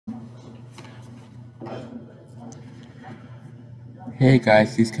Hey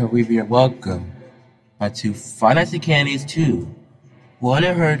guys, this is Kobe here. Welcome back to FNaC Candies 2. Well, I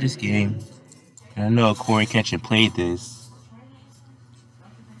never heard of this game, and I know Corey Ketchin played this.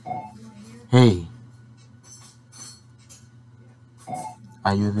 Hey,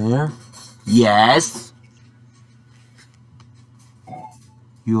 are you there? Yes!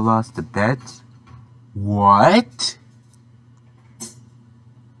 You lost the bet? What?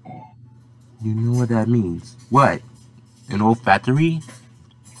 You know what that means. What? An old factory?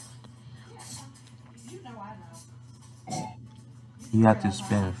 You have to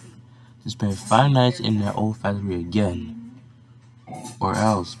spend 5 nights in that old factory again. Or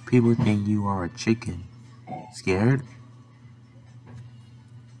else people think you are a chicken. Scared?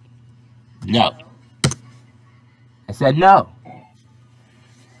 No. I said no.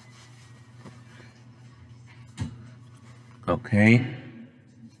 Okay.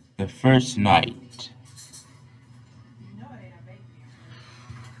 The first night.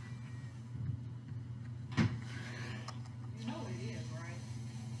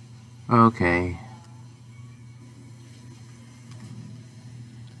 Okay.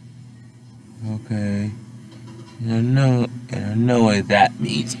 Okay. I know what that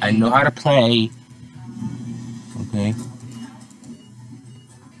means. I know how to play. Okay.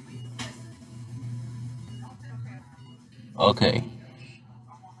 Okay.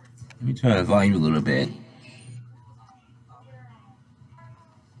 Let me turn the volume a little bit.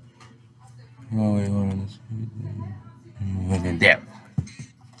 Oh wait, hold on. There.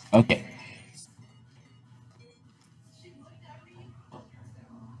 Okay.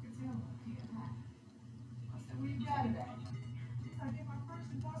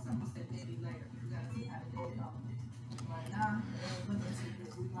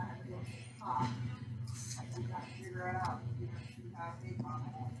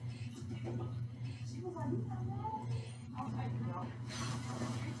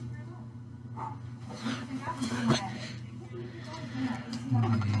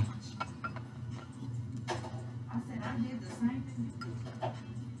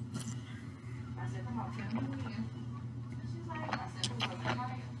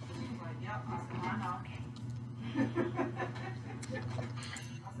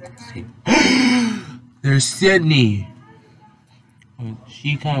 There's Sydney.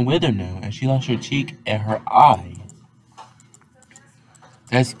 She kind of withered now, and she lost her cheek and her eye.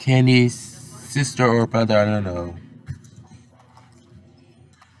 That's Candy's sister or brother, I don't know.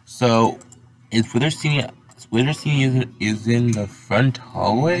 So, is Wither is in the front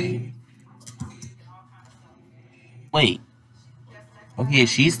hallway? Wait. Okay,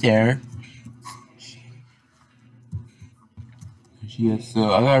 she's there.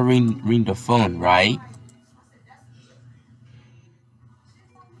 So I gotta ring the phone, right?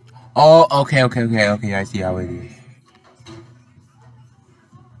 Oh, okay, I see how it is.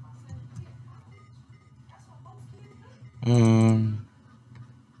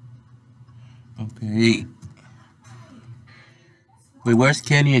 Okay. Wait, where's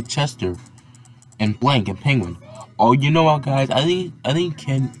Kenny and Chester? And Blank and Penguin? Oh, you know what, guys? I think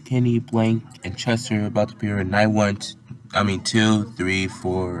Kenny, Blank, and Chester are about to appear in night 1, 2, 3,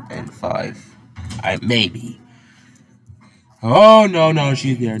 4, and 5. Maybe. Oh, no,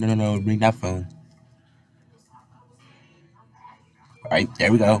 she's there. No, ring that phone. Alright,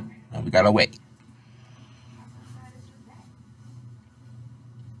 there we go. Now we gotta wait.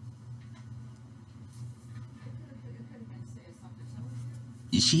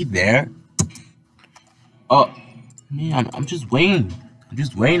 Is she there? Oh, man, I'm just waiting. I'm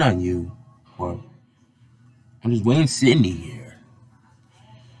just waiting on you. Or I'm just waiting Sydney here.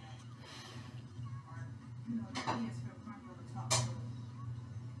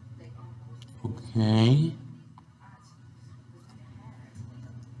 Okay.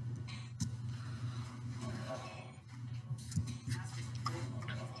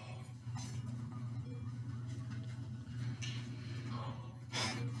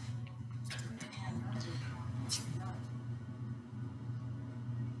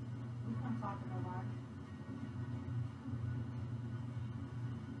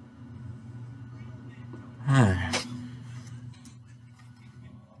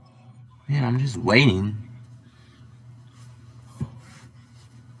 Man, I'm just waiting.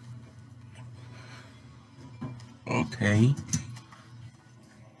 Okay.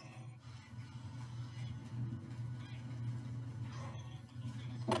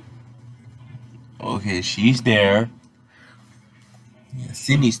 Okay, she's there. Yeah,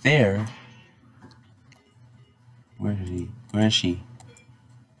 Sydney's there. Where is he? Where is she?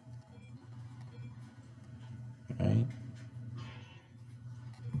 Right.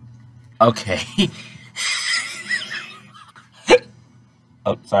 Okay.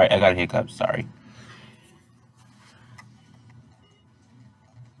 Oh, sorry, I got a hiccup. Sorry.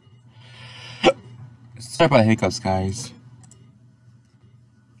 Sorry about hiccups, guys.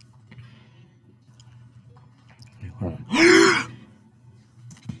 Wait, hold on.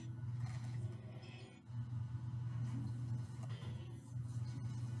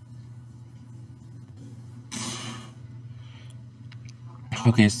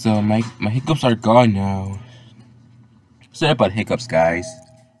 Okay, so my hiccups are gone now. Sorry about hiccups, guys.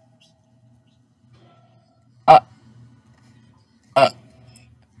 Uh, uh.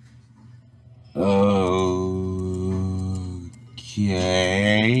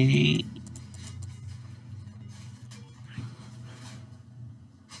 Okay.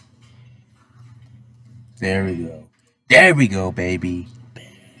 There we go. There we go, baby.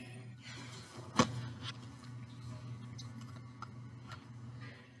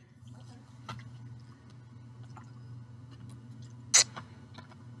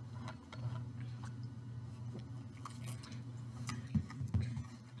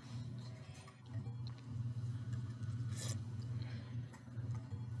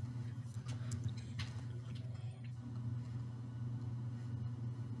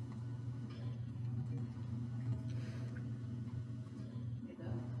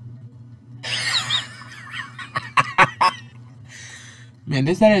 Man,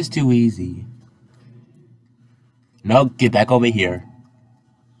 this side is too easy. No, get back over here.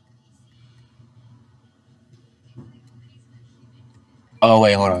 Oh,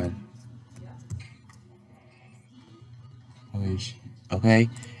 wait, hold on. Okay,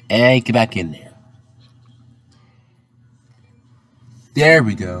 and get back in there. There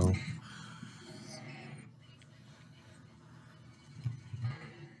we go.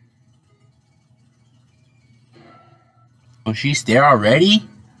 Oh, she's there already?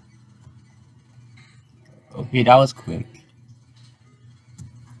 Okay, that was quick.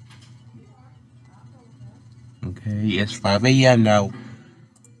 Okay, it's 5 a.m. now.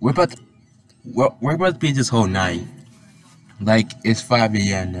 We're about to be this whole night. Like, it's 5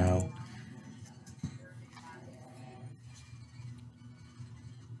 a.m. now.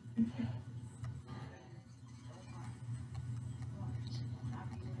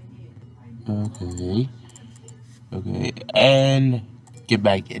 Okay. Okay, and get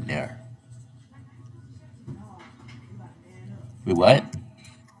back in there. Wait, what?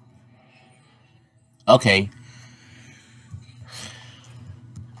 Okay.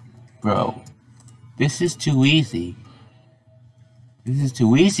 Bro, this is too easy. This is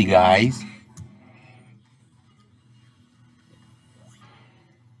too easy, guys.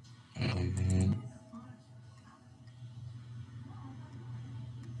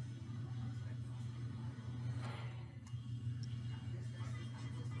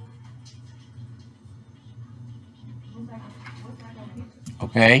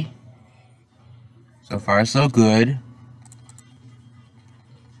 Okay. So far, so good.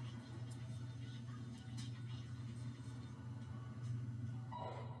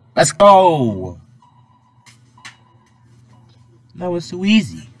 Let's go! That was too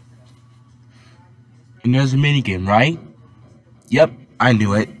easy. And there's a minigame, right? Yep, I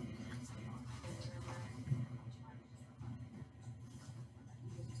knew it.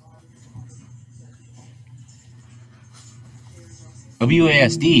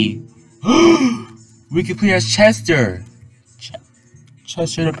 WASD? We can play as Chester!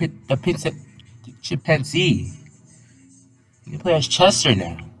 Chester the chimpanzee. We can play as Chester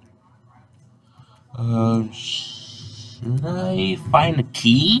now. Should I find a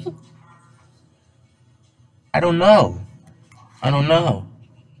key? I don't know.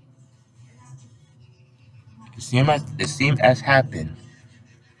 The same as happened.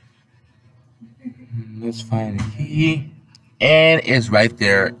 Let's find a key. And it's right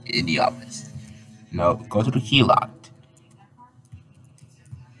there in the office. No, go to the key locked.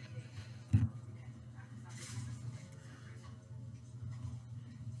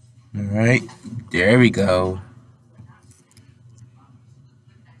 Alright, there we go.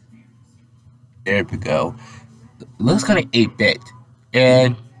 There we go. It looks kind of 8-bit.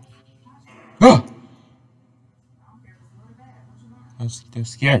 And oh! That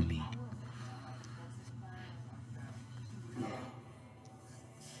scared me.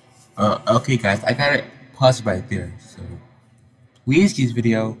 Okay guys, I gotta pause right there. So please give this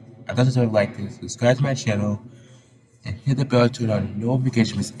video a thumbs up, like this, subscribe to my channel, and hit the bell to turn on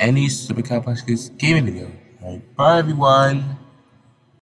notifications for any super complex gaming video. Alright, bye everyone.